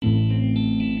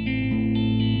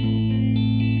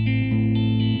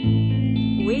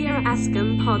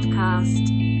Askam Podcast.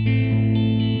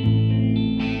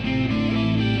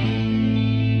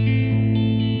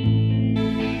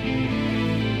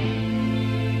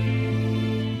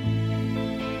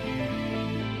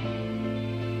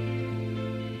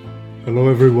 Hello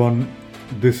everyone,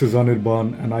 this is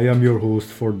Anirban and I am your host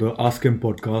for the Ask Him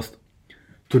podcast.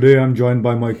 Today I'm joined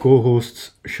by my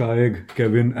co-hosts Shaeg,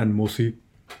 Kevin and Mosi.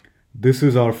 This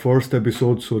is our first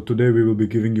episode, so today we will be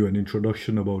giving you an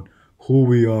introduction about who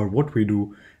we are, what we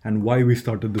do, and why we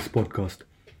started this podcast.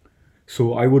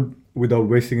 So I would, without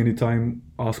wasting any time,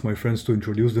 ask my friends to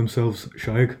introduce themselves.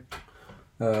 Shaeg?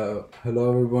 Hello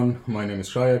everyone, my name is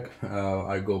Shayak.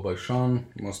 I go by Sean.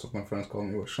 Most of my friends call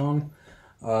me Sean.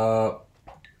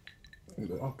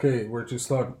 Okay, where to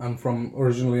start? I'm from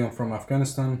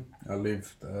Afghanistan. I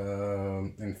lived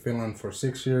in Finland for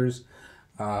 6 years.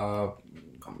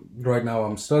 Right now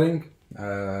I'm studying.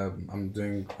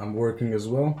 I'm working as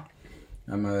well.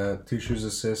 I'm a teacher's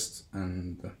assist,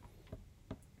 and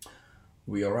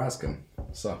we are asking.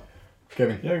 So,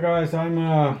 Kevin. Yeah, guys, I'm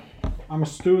a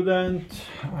student.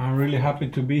 I'm really happy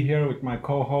to be here with my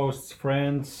co-hosts,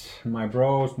 friends, my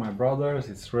bros, my brothers.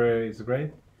 It's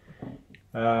great.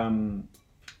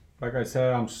 Like I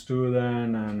said, I'm a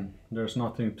student, and there's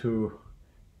nothing too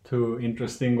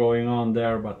interesting going on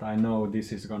there. But I know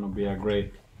this is gonna be a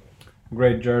great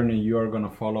journey. You are gonna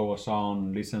follow us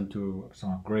on, listen to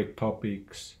some great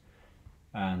topics,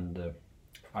 and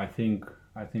I think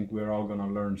we're all gonna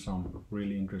learn some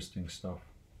really interesting stuff.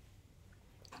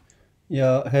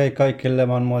 Ja hei kaikille,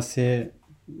 mä oon Mosi.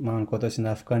 Mä oon kotoisin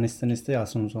Afganistanista ja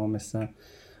asun Suomessa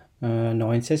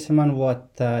noin 7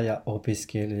 vuotta ja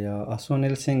opiskelin ja asun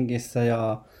Helsingissä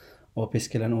ja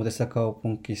opiskelen uudessa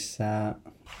kaupungissa.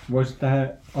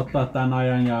 Voisitte ottaa tämän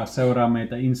ajan ja seuraa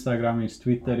meitä Instagramissa,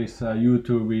 Twitterissä,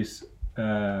 YouTubessa.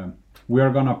 We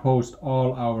are gonna post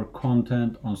all our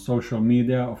content on social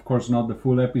media. Of course, not the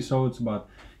full episodes, but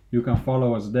you can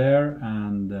follow us there,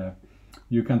 and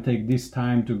you can take this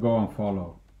time to go and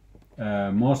follow.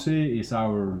 Mosi is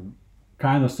our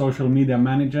kind of social media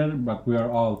manager, but we are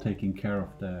all taking care of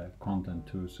the content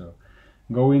too. So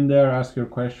go in there, ask your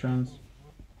questions.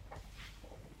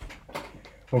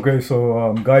 Okay,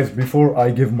 so guys, before I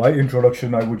give my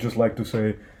introduction, I would just like to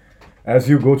say, as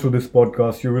you go through this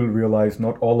podcast, you will realize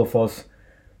not all of us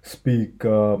speak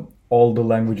all the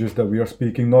languages that we are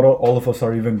speaking. Not all of us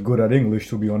are even good at English,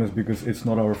 to be honest, because it's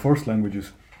not our first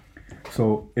languages.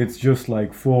 So it's just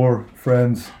like 4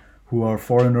 friends who are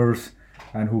foreigners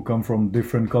and who come from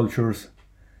different cultures.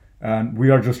 And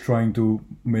we are just trying to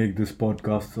make this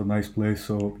podcast a nice place.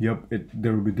 So,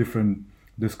 there will be different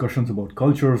discussions about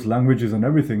cultures, languages, and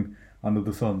everything under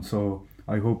the sun. So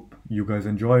I hope you guys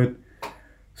enjoy it.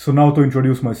 So now to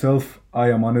introduce myself,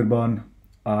 I am Anirban.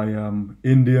 I am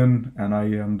Indian and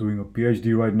I am doing a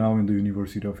PhD right now in the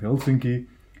University of Helsinki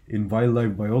in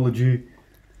wildlife biology.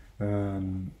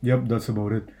 And that's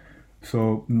about it.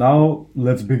 So now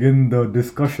let's begin the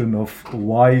discussion of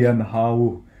why and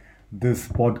how this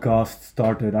podcast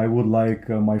started. I would like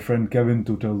my friend Kevin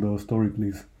to tell the story,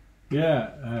 please. Yeah,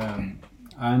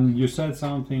 and you said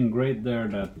something great there,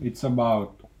 that it's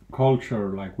about culture.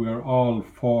 Like, we are all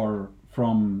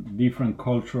from different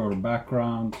cultural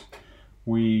backgrounds.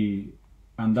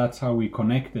 And that's how we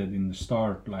connected in the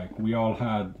start. Like, we all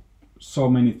had so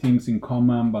many things in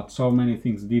common, but so many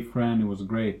things different. It was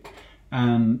great.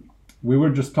 And we were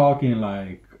just talking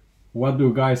like, what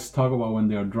do guys talk about when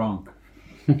they are drunk?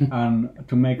 And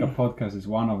to make a podcast is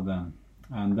one of them.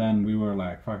 And then we were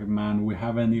like, fuck it, man, we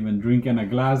haven't even drinking a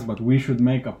glass, but we should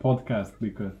make a podcast,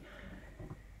 because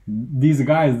these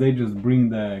guys, they just bring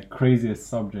the craziest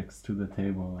subjects to the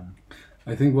table.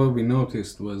 I think what we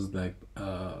noticed was like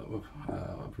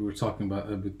we were talking about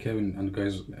with Kevin and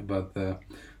guys about that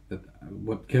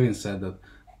what Kevin said, that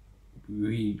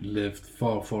we lived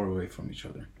far away from each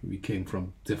other. We came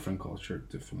from different culture,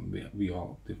 we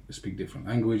all speak different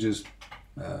languages,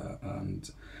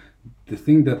 and the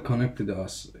thing that connected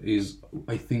us is,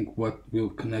 I think, what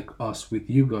will connect us with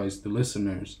you guys, the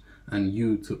listeners, and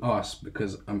you to us,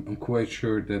 because I'm quite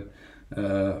sure that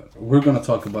we're going to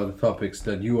talk about the topics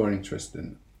that you are interested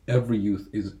in, every youth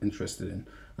is interested in,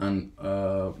 and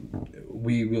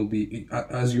we will be,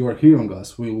 as you are hearing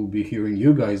us, we will be hearing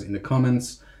you guys in the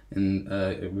comments, and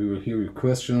we will hear your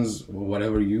questions, or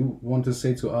whatever you want to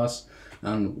say to us,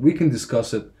 and we can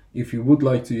discuss it. If you would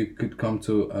like to, you could come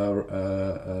to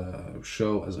our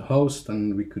show as a host,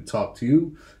 and we could talk to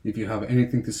you if you have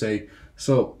anything to say.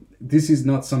 So this is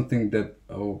not something that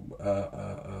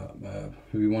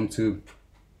we want to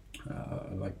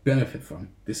benefit from.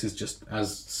 This is just,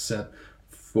 as said,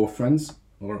 for friends,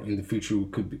 or in the future we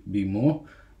could be more,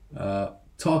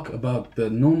 talk about the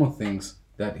normal things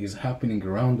that is happening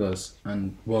around us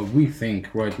and what we think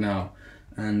right now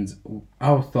and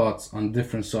our thoughts on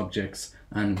different subjects,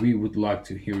 and we would like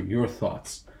to hear your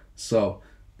thoughts. So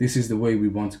this is the way we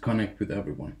want to connect with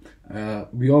everyone.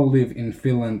 We all live in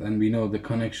Finland, and we know the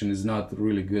connection is not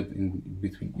really good in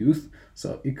between youth,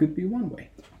 so it could be one way.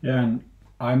 Yeah, and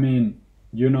I mean,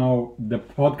 you know, the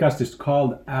podcast is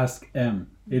called Ask M.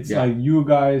 It's like you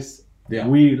guys,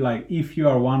 we like, if you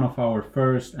are one of our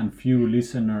first and few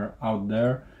listener out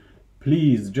there,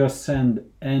 please just send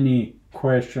any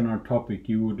question or topic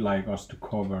you would like us to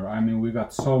cover. I mean, we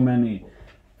got so many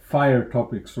fire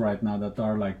topics right now that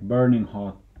are like burning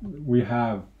hot. We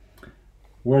have,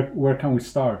 where can we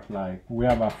start? Like, we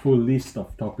have a full list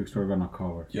of topics we're gonna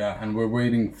cover. Yeah, and we're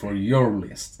waiting for your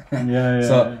list.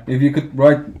 So if you could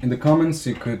write in the comments,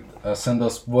 you could send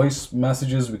us voice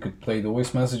messages. We could play the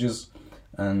voice messages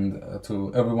and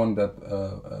to everyone that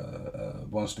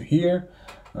wants to hear.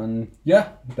 And yeah,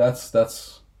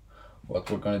 that's what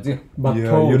we're gonna do. But Yeah,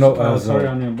 tolls, you know, sorry,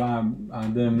 I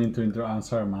didn't mean to interrupt. I'm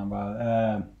sorry, man.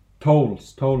 But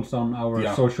tolls on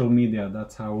our social media.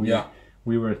 That's how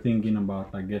we were thinking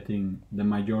about like getting the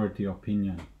majority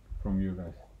opinion from you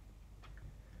guys.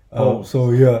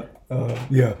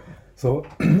 So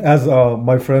as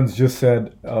my friends just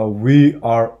said, we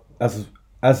are, as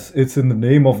it's in the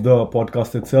name of the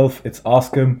podcast itself, it's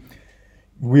Ask Him.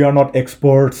 We are not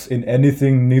experts in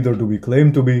anything, neither do we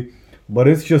claim to be, but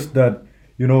it's just that,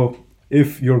 you know,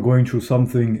 if you're going through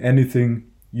something, anything,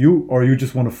 you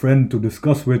just want a friend to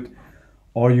discuss with,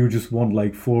 or you just want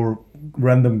like 4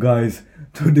 random guys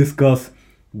to discuss,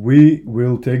 we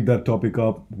will take that topic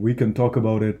up, we can talk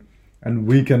about it, and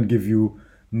we can give you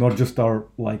not just our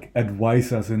like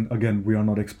advice, as in, again, we are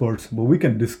not experts, but we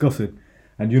can discuss it.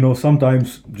 And you know,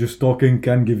 sometimes just talking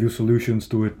can give you solutions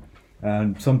to it,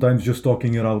 and sometimes just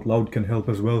talking it out loud can help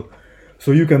as well.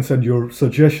 So you can send your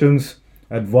suggestions,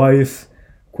 advice,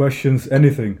 questions,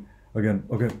 anything. Again,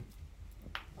 okay.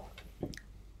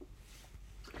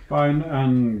 Fine,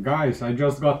 and guys, I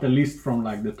just got the list from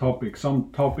like the topics. Some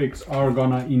topics are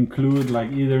gonna include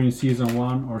like either in season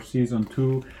 1 or season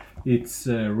 2. It's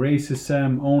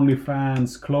racism,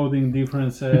 OnlyFans, clothing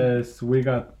differences. We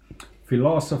got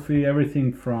philosophy,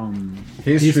 everything from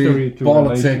history to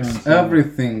politics, relations,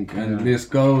 everything, and this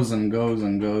goes and goes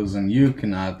and goes, and you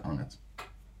can add on it.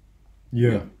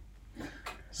 Yeah.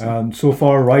 And so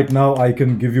far, right now, I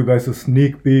can give you guys a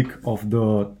sneak peek of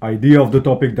the idea of the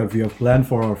topic that we have planned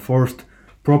for our first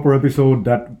proper episode.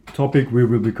 That topic we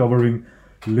will be covering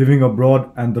living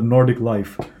abroad and the Nordic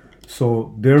life.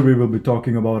 So there we will be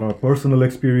talking about our personal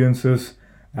experiences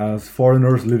as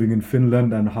foreigners living in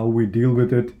Finland and how we deal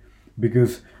with it.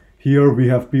 Because here we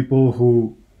have people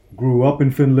who grew up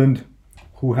in Finland,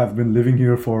 who have been living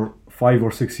here for 5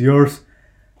 or 6 years,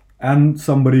 and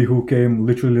somebody who came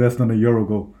literally less than a year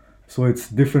ago. So it's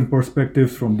different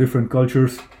perspectives from different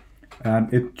cultures,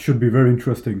 and it should be very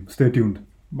interesting. Stay tuned.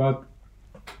 But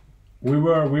we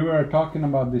were talking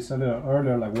about this a little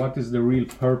earlier, like what is the real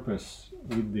purpose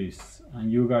with this?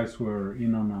 And you guys were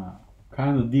in on a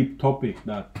kind of deep topic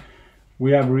that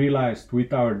we have realized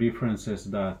with our differences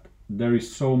that there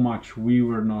is so much we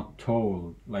were not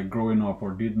told, like growing up,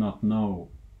 or did not know.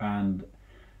 And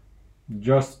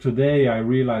just today I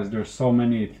realized there's so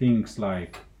many things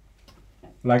like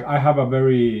I have a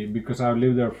very, because I've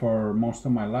lived there for most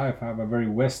of my life, I have a very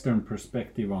Western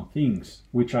perspective on things,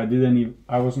 which I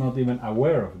was not even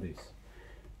aware of this.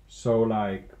 So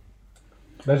like,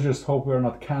 let's just hope we're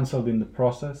not cancelled in the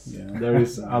process. Yeah. There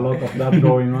is a lot of that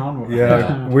going on.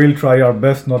 We'll try our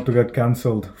best not to get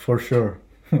cancelled, for sure.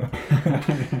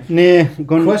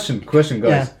 Question,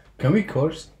 guys. Yeah. Can we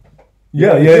curse?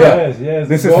 Yeah. Yes.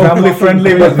 This is family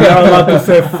friendly, but we are allowed to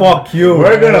say fuck you.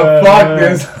 We're gonna fuck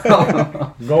this.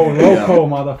 Go loco,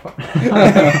 motherfucker.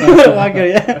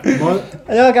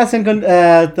 Joo, käsin kun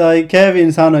toi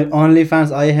Kevin sanoi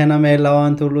OnlyFans aiheena meillä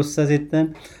on tullut se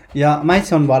sitten. Ja mä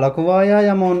itse on valokuvaaja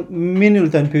ja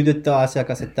minulta on pyydetty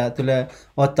asiakas, että tulee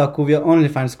ottaa kuvia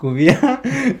OnlyFans-kuvia.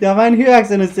 Ja mä en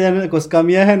hyväksynyt sen, koska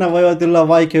miehenä voi tulla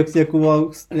vaikeuksia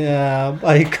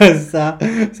kuvauspaikassa.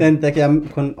 Sen takia,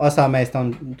 kun osa meistä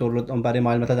on tullut ympäri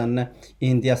maailmalta tänne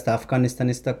Intiasta,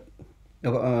 Afganistanista,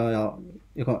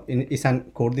 joko isän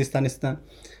Kurdistanista.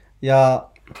 Ja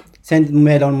sen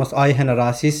meillä on myös aiheena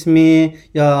rasismi.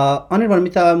 Ja Anirvan,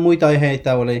 mitä muita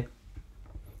aiheita oli?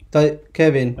 Tai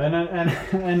Kevin.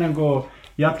 Ennen kuin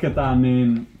jatketaan,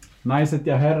 niin naiset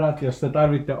ja herrat, jos te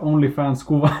tarvitte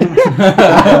OnlyFans-kuvaa,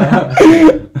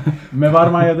 me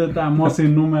varmaan jätetään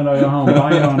Mosin numero johon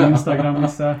bioon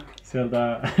Instagramissa.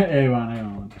 Sieltä ei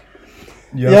vaan.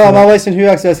 Joo, mä voisin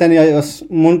hyväksyä sen, ja jos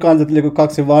mun kanssa tuli joku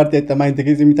 2 vartia, että mä en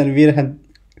tekisi mitään virheen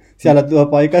siellä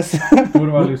työpaikassa.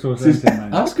 Turvallisuus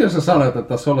ensimmäinen. Äsken sä sanoit,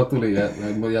 että sulla tuli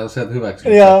ja sä et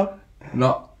hyväksy. Joo.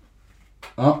 No.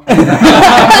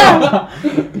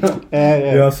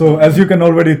 Yeah, so as you can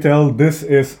already tell, this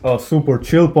is a super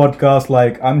chill podcast.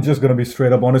 Like, I'm just gonna be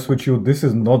straight up honest with you. This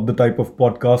is not the type of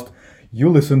podcast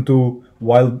you listen to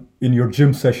while in your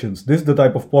gym sessions. This is the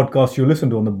type of podcast you listen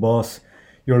to on the bus,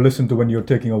 you're listening to when you're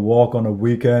taking a walk on a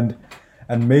weekend,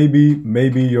 and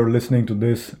maybe you're listening to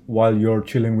this while you're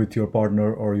chilling with your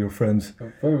partner or your friends A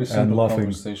very simple and laughing.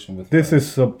 conversation with This friends.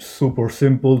 is a super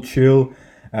simple, chill,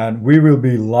 and we will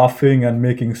be laughing and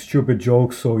making stupid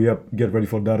jokes. So yep, get ready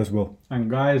for that as well. And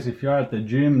guys, if you're at the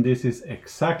gym, this is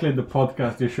exactly the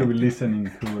podcast you should be listening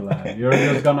to. Like, you're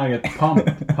just gonna get pumped.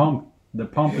 The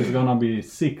pump is gonna be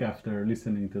sick after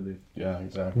listening to this. Yeah,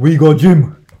 exactly. We go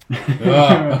gym.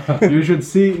 Yeah. You should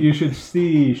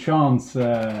see Sean's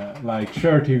like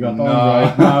shirt he got No. on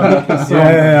right now. That is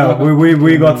Yeah.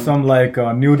 We got some like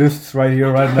nudists right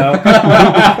here right now.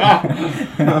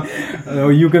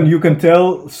 You can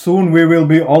tell soon we will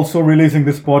be also releasing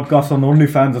this podcast on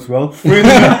OnlyFans as well. Free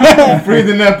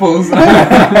the nipples.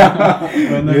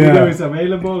 when the Yeah. video is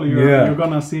available, you're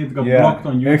gonna see it got blocked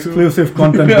on YouTube. Exclusive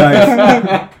content, guys.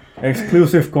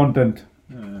 Exclusive content.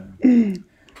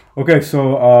 Okay,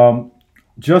 so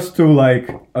just to like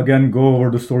again go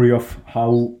over the story of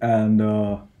how and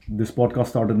this podcast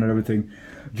started and everything.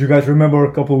 Do you guys remember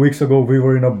a couple of weeks ago we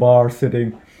were in a bar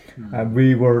sitting and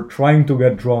we were trying to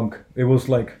get drunk. It was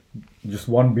like just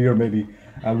one beer maybe,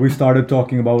 and we started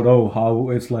talking about how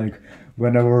it's like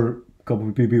whenever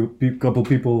couple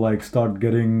people like start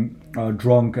getting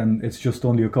drunk and it's just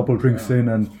only a couple drinks in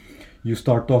and you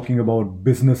start talking about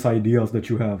business ideas that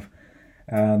you have.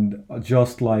 And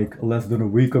just like less than a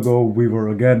week ago, we were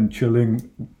again chilling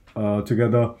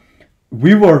together.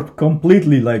 We were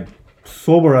completely like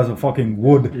sober as a fucking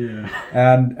wood, Yeah.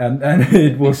 and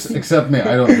it was Except me,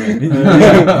 I don't drink.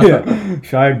 yeah.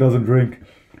 Shaik doesn't drink,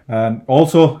 and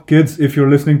also kids, if you're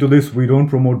listening to this, we don't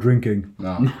promote drinking,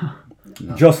 No.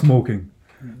 just smoking.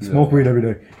 Smoke weed every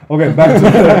day. Okay, back to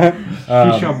the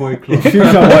Shisha Boy Club.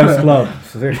 Shisha Boys Club.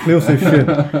 It's exclusive shit.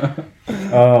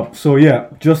 So yeah,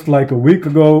 just like a week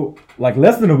ago, like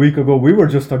less than a week ago, we were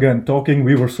just again talking.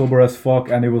 We were sober as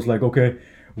fuck, and it was like, okay,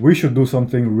 we should do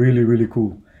something really, really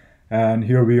cool. And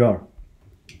here we are.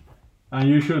 And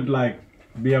you should like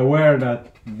be aware that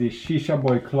the Shisha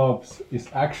Boy Clubs is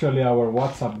actually our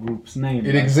WhatsApp group's name.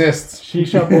 It Like, exists.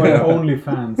 Shisha Boy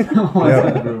OnlyFans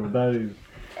WhatsApp group. That is.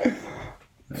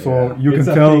 So you It's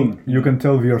can a tell thing. you can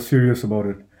tell we are serious about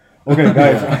it. Okay,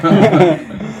 guys.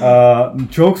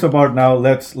 Jokes apart now.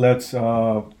 Let's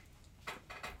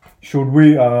should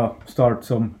we start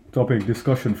some topic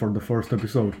discussion for the first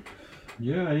episode?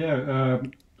 Yeah.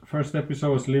 First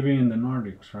episode was living in the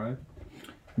Nordics, right?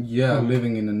 Yeah,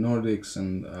 living in the Nordics,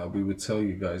 and we would tell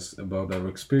you guys about our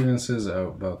experiences,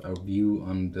 about our view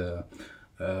on the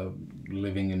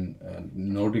living in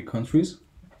Nordic countries,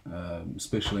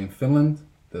 especially in Finland,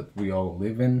 that we all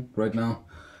live in right now.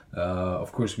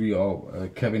 Of course, we all,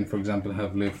 Kevin, for example,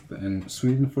 have lived in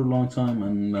Sweden for a long time,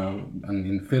 and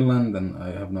in Finland, and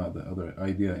I have no other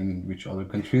idea in which other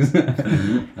countries.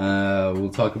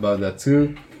 We'll talk about that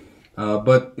too.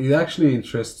 But it actually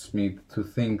interests me to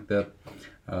think that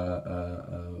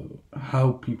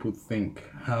how people think,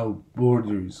 how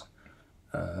borders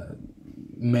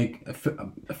make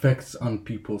effects on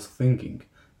people's thinking.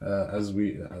 As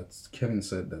Kevin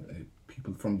said, that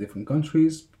people from different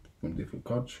countries, from different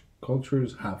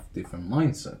cultures, have different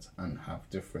mindsets and have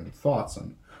different thoughts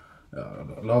and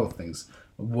a lot of things.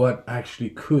 What actually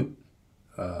could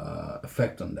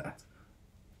affect on that?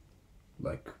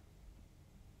 Like,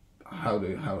 how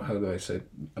do I say it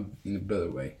in a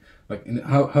better way? Like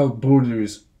how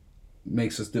borders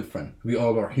makes us different. We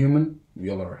all are human. We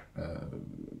all are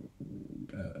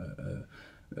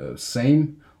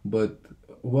same. But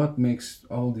what makes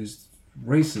all this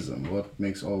racism? What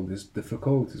makes all these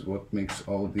difficulties? What makes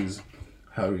all these,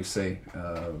 how do you say,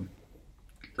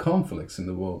 conflicts in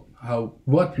the world?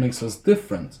 What makes us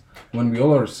different? When we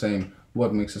all are the same,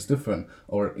 what makes us different?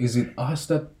 Or is it us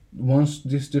that wants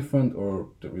this different, or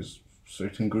there is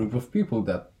certain group of people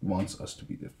that wants us to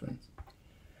be different?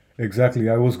 Exactly.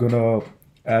 I was gonna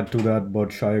add to that, but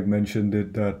Shaik mentioned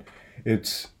it that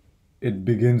it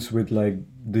begins with like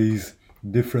these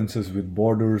differences with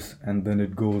borders, and then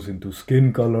it goes into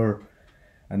skin color,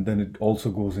 and then it also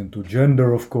goes into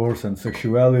gender, of course, and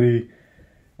sexuality.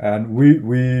 And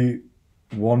we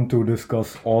want to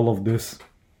discuss all of this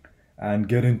and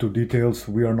get into details.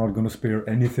 We are not going to spare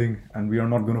anything, and we are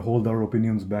not going to hold our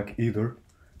opinions back either.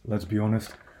 Let's be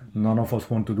honest. None of us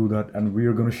want to do that, and we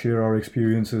are going to share our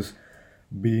experiences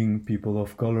being people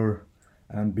of color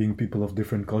and being people of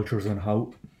different cultures, and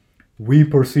how we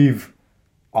perceive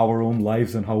our own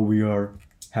lives and how we are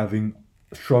having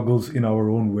struggles in our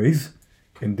own ways,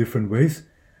 in different ways,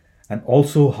 and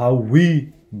also how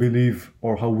we believe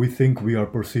or how we think we are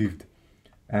perceived.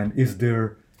 And is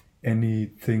there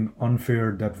anything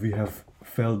unfair that we have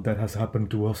felt that has happened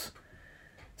to us?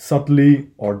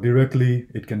 Subtly or directly,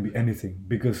 it can be anything.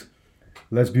 Because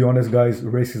let's be honest, guys,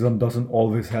 racism doesn't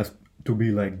always have to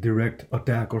be like direct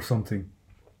attack or something.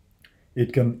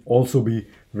 It can also be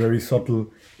very subtle,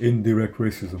 indirect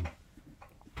racism.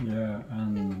 Yeah,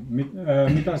 and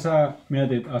mitä sä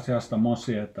mietit asiasta,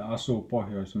 Mossi, että asuu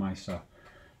Pohjoismaissa?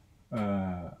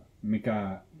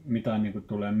 Mitä niinku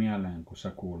tulee mieleen, kun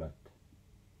sä kuulet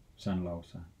sen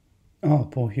lauseen?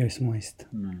 Pohjoismaista.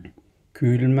 Näin.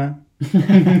 Kylmä.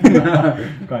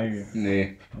 Kaikki.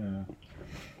 Niin, Yeah.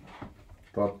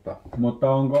 totta.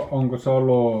 Mutta onko se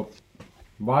ollut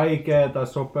vaikeaa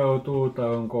sopeutua tai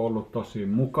onko ollut tosi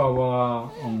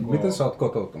mukavaa? Miten sä oot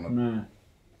kotoutunut? Näin.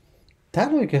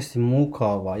 Täällä on oikeasti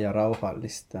mukavaa ja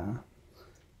rauhallista.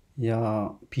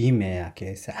 Ja pimeä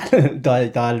kesä. Tai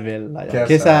talvella. Ja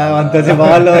kesä on tosi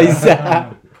valoisa.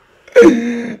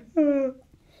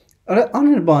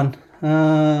 Anirban,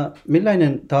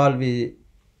 millainen talvi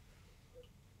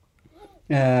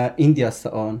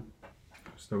Intiassa on?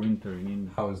 It's the winter in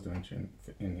India. How is the winter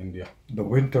in India? The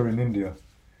winter in India.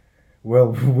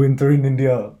 Well, winter in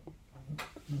India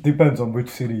depends on which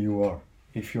city you are.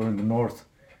 If you're in the north,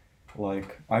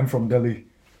 like I'm from Delhi,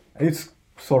 it's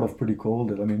sort of pretty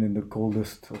cold. I mean, in the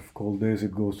coldest of cold days,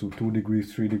 it goes to 2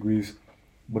 degrees, 3 degrees,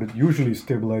 but it usually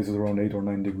stabilizes around 8 or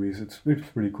 9 degrees. It's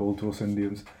pretty cold to us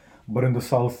Indians. But in the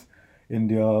south,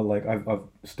 India, like I've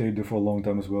stayed there for a long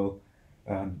time as well,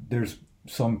 and there's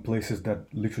some places that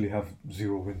literally have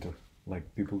zero winter. Like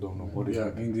people don't know what is Yeah,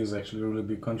 winter. India is actually a really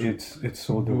big country. It's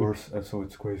so diverse, and so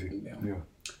it's crazy. Yeah.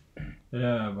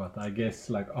 Yeah, but I guess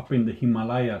like up in the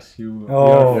Himalayas,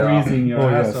 Oh, you're yeah. freezing your Oh,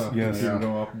 ass yes, off yes. if you Yeah.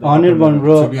 go up there. Anirban, To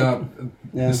bro. be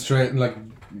Yeah. straight, like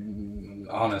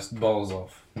honest, balls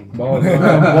off. Balls.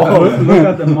 Look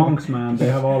at the monks, man.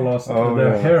 They have all lost. Oh,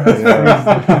 their yeah. hair has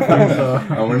freezed. So,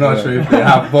 And we're not sure if they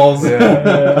have balls.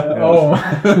 oh,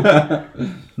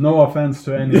 no offense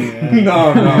to any.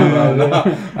 No.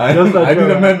 I Just that didn't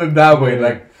you're- mean it that way.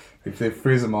 Like if they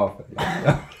freeze them off.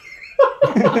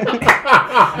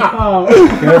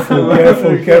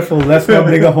 Careful. Let's not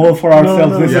dig a hole for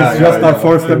ourselves. no. This Yeah, is yeah, just our yeah.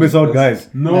 first episode, guys.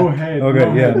 No hate.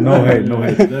 Okay, yeah, no hate.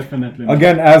 Definitely.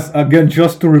 not. Again,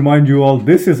 just to remind you all,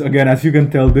 this is again, as you can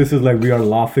tell, this is like we are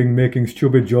laughing, making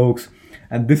stupid jokes,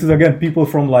 and this is again people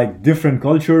from like different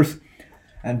cultures,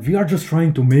 and we are just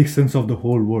trying to make sense of the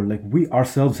whole world. Like we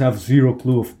ourselves have zero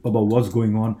clue about what's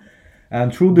going on,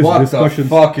 and through this What discussion, the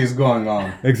fuck is going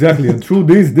on? exactly, and through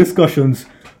these discussions,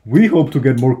 we hope to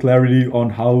get more clarity on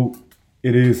how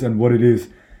it is and what it is.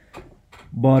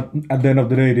 But at the end of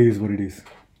the day, it is what it is.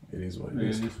 It is what It it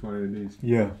is. is what it is.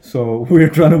 Yeah, so we're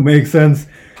trying to make sense,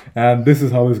 and this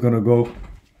is how it's gonna go.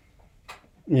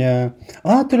 Yeah.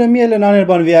 Tulee mieleen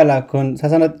Anirban vielä, kun sä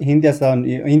sanot,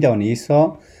 Intia on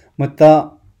iso,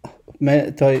 mutta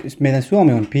meidän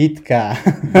Suomi on pitkä.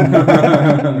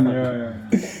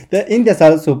 Yeah. Intiassa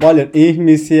asuu paljon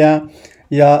ihmisiä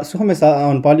ja Suomessa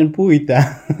on paljon puita.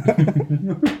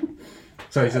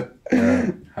 So is it?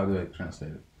 How do I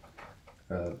translate it?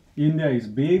 India is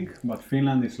big, but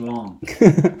Finland is long.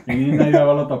 In India you have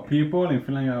a lot of people. In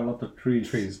Finland you have a lot of trees.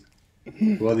 Trees.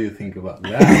 What do you think about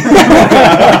that?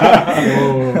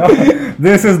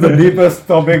 This is the deepest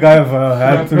topic I've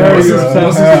had to Very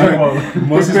know.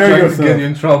 Moses Prepare trying to get yourself. you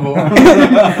in trouble.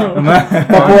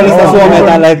 Puolesta Suomea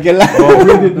tällä hetkellä.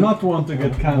 We did not want to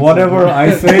get cancelled. Whatever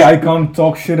I say, I can't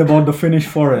talk shit about the Finnish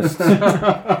forests.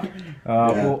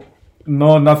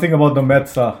 No, nothing about the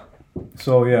Metsa.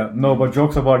 So yeah, no, but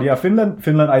jokes about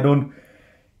Finland.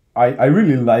 I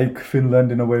really like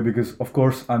Finland in a way because of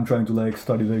course I'm trying to like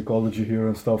study the ecology here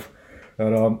and stuff.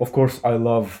 And of course I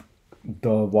love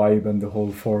the vibe and the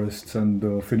whole forests and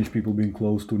the Finnish people being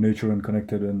close to nature and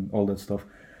connected and all that stuff.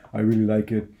 I really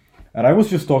like it. And I was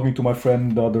just talking to my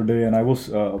friend the other day, and I was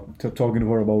talking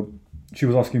to her about. She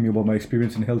was asking me about my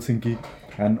experience in Helsinki,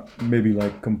 and maybe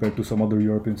like compared to some other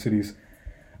European cities.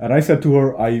 And I said to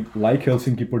her, I like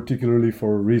Helsinki particularly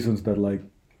for reasons that like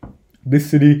this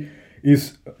city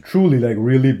is truly like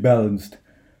really balanced.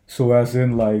 So as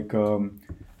in like,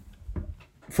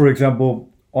 for example,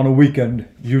 on a weekend,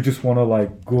 you just want to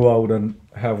like go out and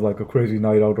have like a crazy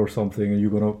night out or something, and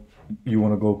you're gonna you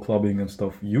want to go clubbing and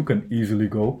stuff, you can easily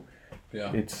go.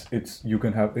 Yeah. It's you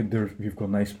can have it there. We've got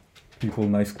nice people,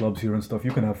 nice clubs here and stuff.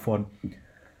 You can have fun.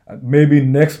 Maybe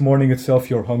next morning itself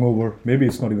you're hungover. Maybe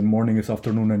it's not even morning, it's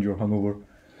afternoon and you're hungover.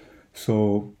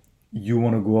 So you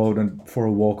want to go out and for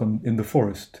a walk in the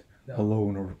forest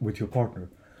alone or with your partner.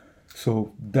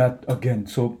 So that again,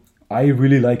 so I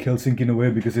really like Helsinki in a way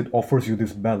because it offers you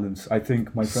this balance. I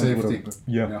think my friends would have,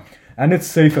 Yeah. and it's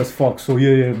safe as fuck. So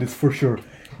yeah, this for sure.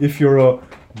 If you're a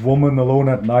woman alone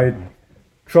at night,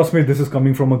 trust me, this is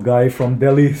coming from a guy from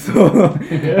Delhi. So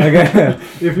again,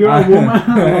 If you're a woman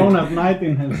alone at night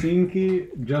in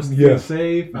Helsinki, just feel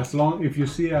safe. As long if you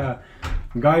see a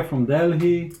guy from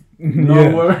Delhi,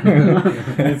 nowhere,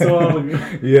 it's all.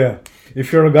 Yeah.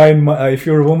 If you're a guy in my, if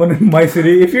you're a woman in my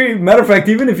city, if you, matter of fact,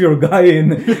 even if you're a guy in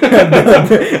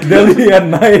Delhi at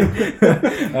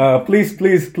night,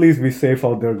 please be safe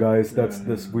out there, guys.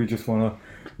 That's we just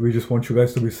want you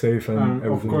guys to be safe and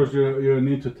everything. Of course, you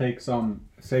need to take some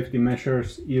safety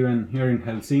measures even here in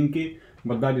Helsinki.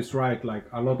 But that is right. Like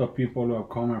a lot of people who are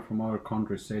coming from other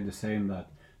countries say the same, that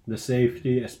the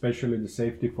safety, especially the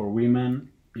safety for women,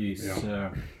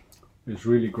 is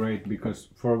really great, because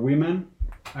for women.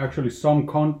 Actually,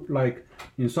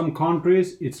 in some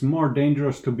countries, it's more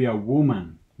dangerous to be a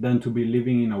woman than to be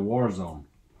living in a war zone.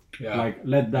 Yeah. Like,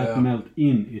 let that melt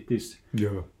in.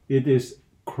 It is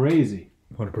crazy.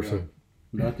 100%.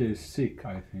 That is sick,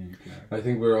 I think. I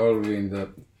think we're already in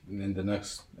the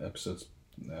next episode's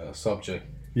subject.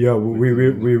 Yeah,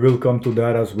 we will come to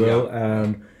that as well,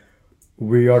 and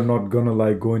we are not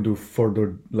gonna go into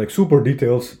further super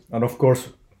details, and of course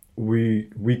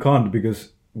we can't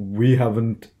because we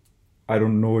haven't. I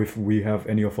don't know if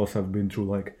any of us have been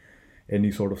through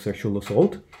any sort of sexual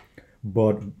assault,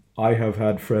 but I have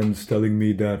had friends telling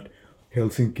me that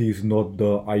Helsinki is not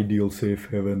the ideal safe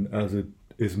haven as it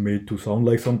is made to sound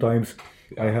like sometimes.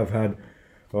 I have had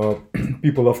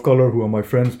people of color who are my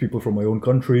friends, people from my own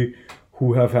country,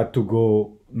 who have had to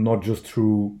go not just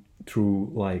through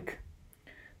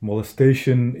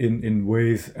molestation in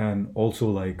ways, and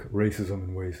also racism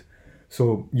in ways.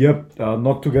 So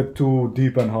not to get too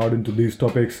deep and hard into these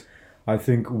topics, I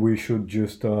think we should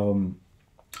just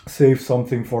save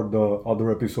something for the other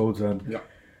episodes, and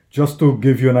just to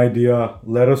give you an idea,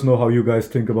 let us know how you guys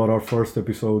think about our first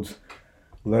episodes.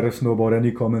 Let us know about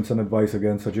any comments and advice,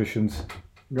 again, suggestions.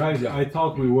 Guys, I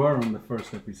thought we were on the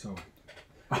first episode.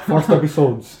 First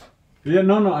episodes. Yeah,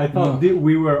 no, I thought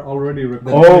we were already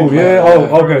recording. Oh, yeah,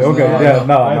 okay, yeah,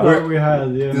 no. I thought we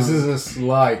had, This is a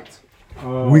slight.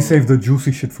 We save the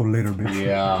juicy shit for later, bitch.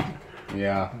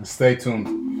 Yeah, stay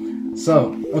tuned.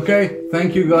 So, okay,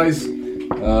 thank you guys.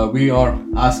 We are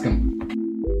Askham.